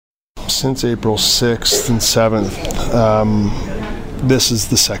Since April 6th and 7th, this is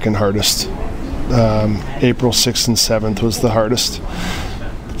the second hardest. April 6th and 7th was the hardest.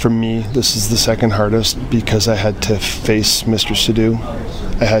 For me, this is the second hardest because I had to face Mr. Sadu.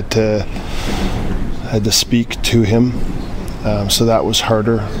 I had to speak to him, so that was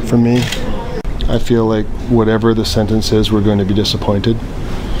harder for me. I feel like whatever the sentence is, we're going to be disappointed.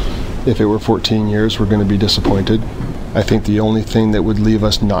 If it were 14 years, we're going to be disappointed. I think the only thing that would leave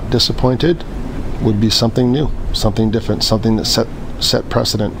us not disappointed would be something new, something different, something that set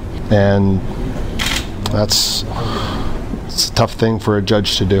precedent. And it's a tough thing for a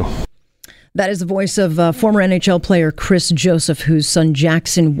judge to do. That is the voice of former NHL player Chris Joseph, whose son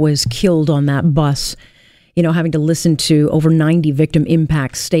Jackson was killed on that bus. You know, having to listen to over 90 victim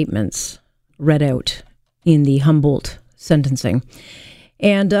impact statements read out in the Humboldt sentencing.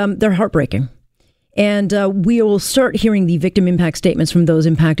 And they're heartbreaking. And we will start hearing the victim impact statements from those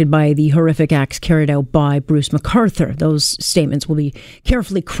impacted by the horrific acts carried out by Bruce McArthur. Those statements will be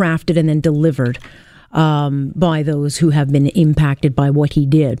carefully crafted and then delivered by those who have been impacted by what he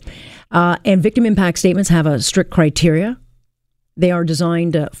did. And victim impact statements have a strict criteria. They are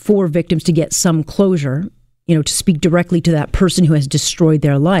designed for victims to get some closure, you know, to speak directly to that person who has destroyed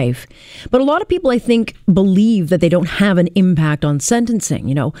their life. But a lot of people, I think, believe that they don't have an impact on sentencing.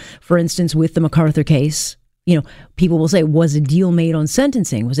 You know, for instance, with the McArthur case, you know, people will say, was a deal made on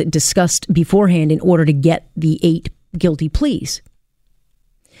sentencing? Was it discussed beforehand in order to get the 8 guilty pleas?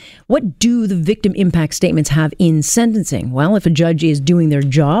 What do the victim impact statements have in sentencing? Well, if a judge is doing their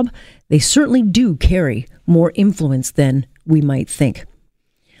job, they certainly do carry more influence than we might think.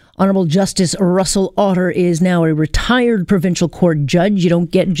 Honorable Justice Russell Otter is now a retired provincial court judge. You don't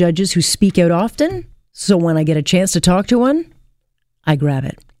get judges who speak out often, so when I get a chance to talk to one, I grab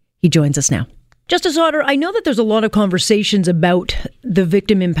it. He joins us now. Justice Otter, I know that there's a lot of conversations about the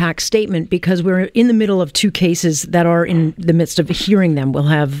victim impact statement because we're in the middle of 2 cases that are in the midst of hearing them. We'll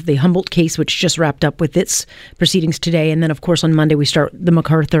have the Humboldt case, which just wrapped up with its proceedings today, and then, of course, on Monday we start the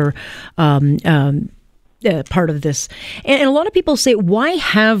McArthur part of this. And a lot of people say, why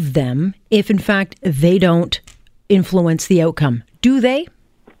have them if, in fact, they don't influence the outcome? Do they?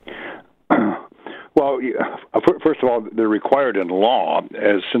 Well, first of all, they're required in law.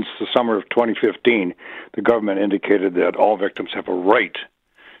 As since the summer of 2015, the government indicated that all victims have a right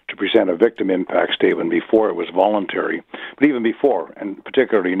to present a victim impact statement before it was voluntary. But even before, and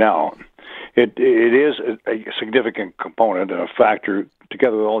particularly now, it is a significant component and a factor,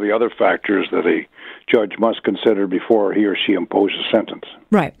 together with all the other factors that a judge must consider before he or she imposes a sentence.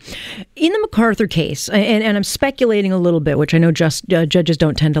 Right. In the McArthur case, and I'm speculating a little bit, which I know judges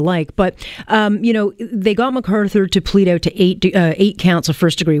don't tend to like, but, you know, they got McArthur to plead out to 8 counts of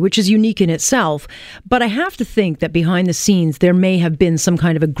first degree, which is unique in itself. But I have to think that behind the scenes, there may have been some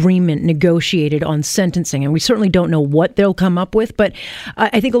kind of agreement negotiated on sentencing. And we certainly don't know what they'll come up with. But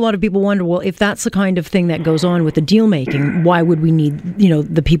I think a lot of people wonder, well, if that's the kind of thing that goes on with the deal making, why would we need, you know,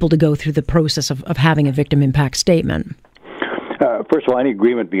 the people to go through the process of having a victim impact statement? First of all, any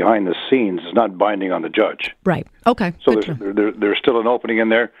agreement behind the scenes is not binding on the judge. Right. Okay. So there's still an opening in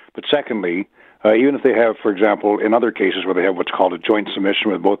there. But secondly, even if they have, for example, in other cases where they have what's called a joint submission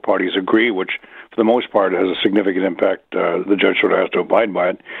where both parties agree, which for the most part has a significant impact, the judge sort of has to abide by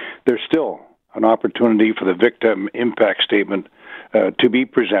it, there's still an opportunity for the victim impact statement to be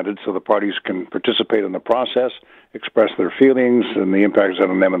presented so the parties can participate in the process, express their feelings and the impacts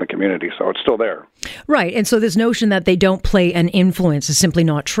on them and the community. So it's still there. Right. And so this notion that they don't play an influence is simply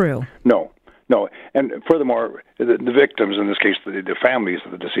not true. No. And furthermore, the victims, in this case, the families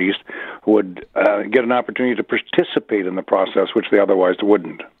of the deceased, would get an opportunity to participate in the process, which they otherwise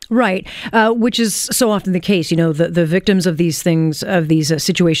wouldn't. Right, which is so often the case. You know, the victims of these things, of these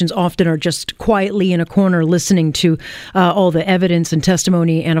situations, often are just quietly in a corner listening to all the evidence and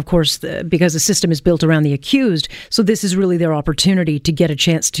testimony. And of course, because the system is built around the accused, so this is really their opportunity to get a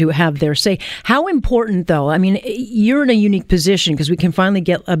chance to have their say. How important, though? I mean, you're in a unique position because we can finally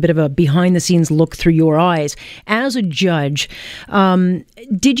get a bit of a behind-the-scenes look through your eyes. As a judge,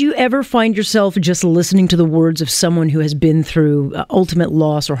 did you ever find yourself just listening to the words of someone who has been through ultimate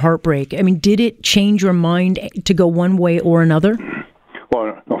loss or heartbreak? I mean, did it change your mind to go one way or another?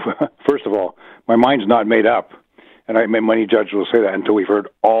 Well, first of all, my mind's not made up, and many judges will say that until we've heard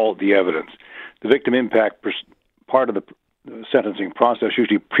all the evidence. The victim impact part of the sentencing process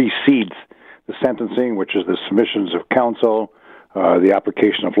usually precedes the sentencing, which is the submissions of counsel, the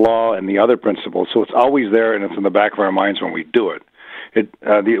application of law, and the other principles. So it's always there, and it's in the back of our minds when we do it.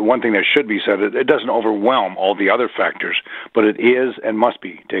 The one thing that should be said, it doesn't overwhelm all the other factors, but it is and must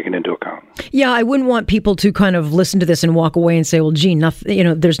be taken into account. Yeah, I wouldn't want people to kind of listen to this and walk away and say, well, gee,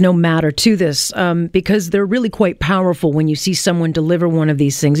 nothing, there's no matter to this, because they're really quite powerful when you see someone deliver one of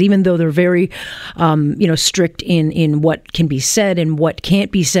these things, even though they're very, strict in what can be said and what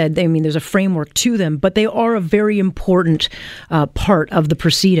can't be said. I mean, there's a framework to them, but they are a very important part of the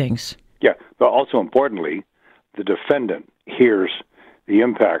proceedings. Yeah, but also importantly, the defendant hears the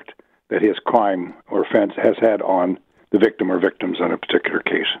impact that his crime or offense has had on the victim or victims in a particular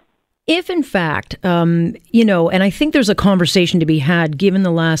case. If, in fact, and I think there's a conversation to be had given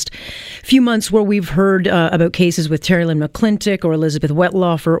the last few months where we've heard about cases with Terry Lynn McClintock or Elizabeth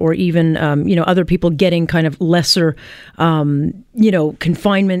Wetloff or even, other people getting kind of lesser,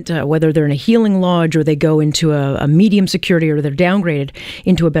 confinement, whether they're in a healing lodge or they go into a medium security or they're downgraded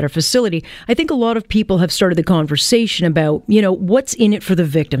into a better facility. I think a lot of people have started the conversation about, what's in it for the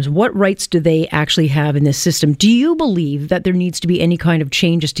victims? What rights do they actually have in this system? Do you believe that there needs to be any kind of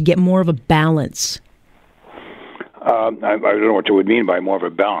changes to get more of a balance? I don't know what you would mean by more of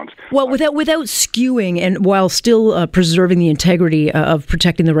a balance. Well, without skewing and while still preserving the integrity of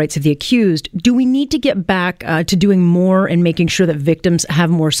protecting the rights of the accused, do we need to get back to doing more and making sure that victims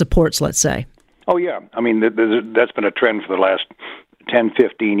have more supports, let's say? Oh, yeah. I mean, that's been a trend for the last 10,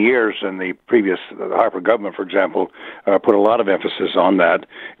 15 years, and the Harper government, for example, put a lot of emphasis on that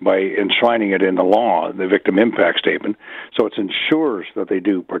by enshrining it in the law, the victim impact statement. So it ensures that they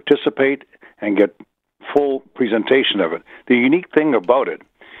do participate and get full presentation of it. The unique thing about it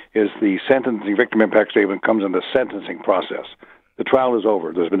is the sentencing victim impact statement comes in the sentencing process. The trial is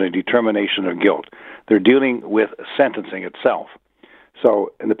over. There's been a determination of guilt. They're dealing with sentencing itself.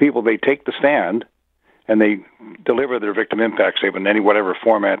 So, and the people, they take the stand and they deliver their victim impact statement in whatever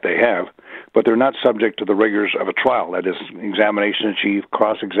format they have, but they're not subject to the rigors of a trial. That is examination in chief,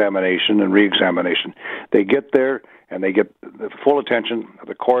 cross-examination, and re-examination. They get there and they get the full attention of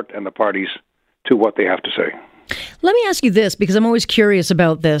the court and the parties to what they have to say. Let me ask you this, because I'm always curious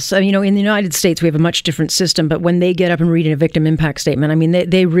about this. In the United States, we have a much different system, but when they get up and read a victim impact statement,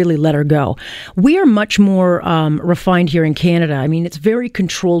 they really let her go. We are much more refined here in Canada. It's very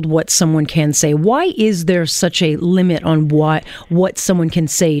controlled what someone can say. Why is there such a limit on what someone can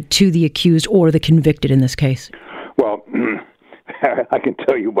say to the accused or the convicted in this case? Well, I can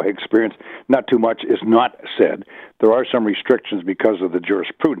tell you by experience, not too much is not said. There are some restrictions because of the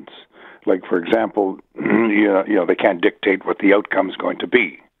jurisprudence. Like, for example, they can't dictate what the outcome is going to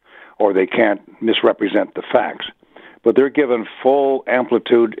be, or they can't misrepresent the facts. But they're given full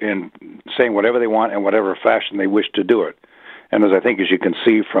amplitude in saying whatever they want and whatever fashion they wish to do it. And as you can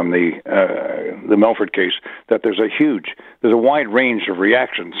see from the Melford case, that there's a wide range of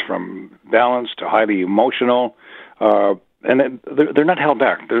reactions from balanced to highly emotional, and they're not held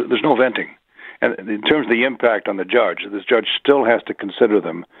back. There's no venting. And in terms of the impact on the judge, this judge still has to consider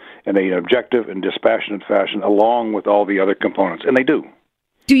them in an objective and dispassionate fashion along with all the other components, and they do.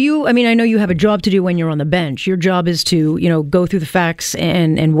 Do you, I know you have a job to do when you're on the bench. Your job is to, go through the facts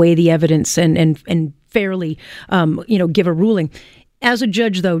and weigh the evidence and fairly, give a ruling. As a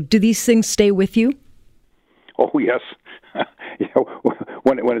judge, though, do these things stay with you? Oh, yes.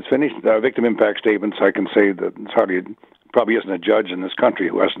 When it's finished, victim impact statements, I can say that probably isn't a judge in this country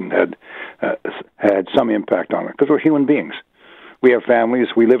who hasn't had some impact on it, because we're human beings. We have families.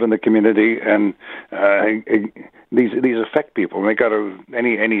 We live in the community, and these affect people. And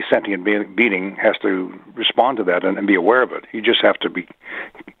any sentient being has to respond to that and be aware of it. You just have to be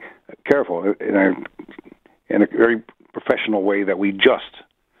careful in a very professional way that we just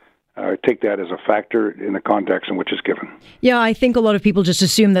take that as a factor in the context in which it's given. Yeah, I think a lot of people just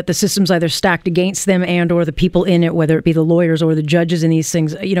assume that the system's either stacked against them and or the people in it, whether it be the lawyers or the judges in these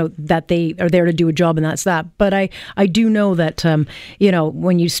things, that they are there to do a job and that's that. But I do know that,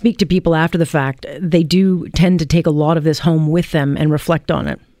 when you speak to people after the fact, they do tend to take a lot of this home with them and reflect on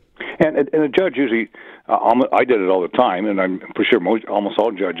it. And a judge usually, I did it all the time, and I'm for sure almost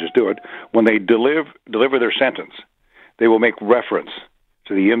all judges do it, when they deliver their sentence, they will make reference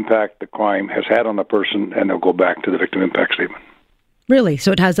to the impact the crime has had on the person, and they'll go back to the victim impact statement. Really?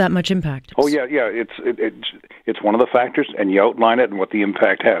 So it has that much impact? Oh, yeah. It's one of the factors, and you outline it and what the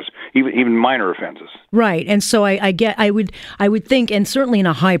impact has, even minor offenses. Right. And so I would think, and certainly in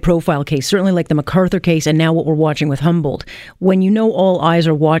a high-profile case, certainly like the MacArthur case and now what we're watching with Humboldt, when all eyes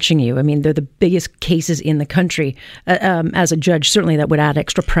are watching you, they're the biggest cases in the country, as a judge, certainly that would add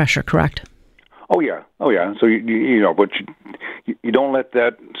extra pressure, correct? Oh yeah. So you know, but you don't let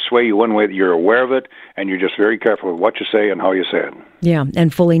that sway you one way. That you're aware of it, and you're just very careful with what you say and how you say it. Yeah,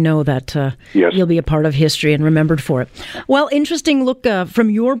 and fully know that yes. You'll be a part of history and remembered for it. Well, interesting look from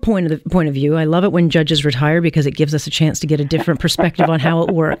your point of view. I love it when judges retire because it gives us a chance to get a different perspective on how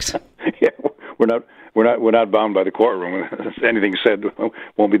it works. Yeah, we're not bound by the courtroom. Anything said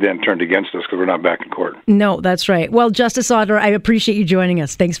won't be then turned against us because we're not back in court. No, that's right. Well, Justice Otterer, I appreciate you joining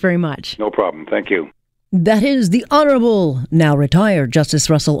us. Thanks very much. No problem. Thank you. That is the Honorable, now retired, Justice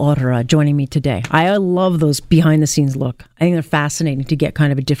Russell Otterer joining me today. I love those behind-the-scenes look. I think they're fascinating to get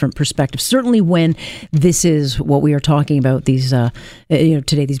kind of a different perspective. Certainly when this is what we are talking about, these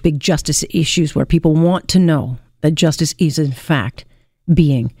today, these big justice issues where people want to know that justice is in fact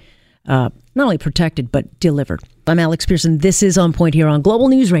being not only protected but delivered. I'm Alex Pearson. This is On Point here on Global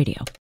News Radio.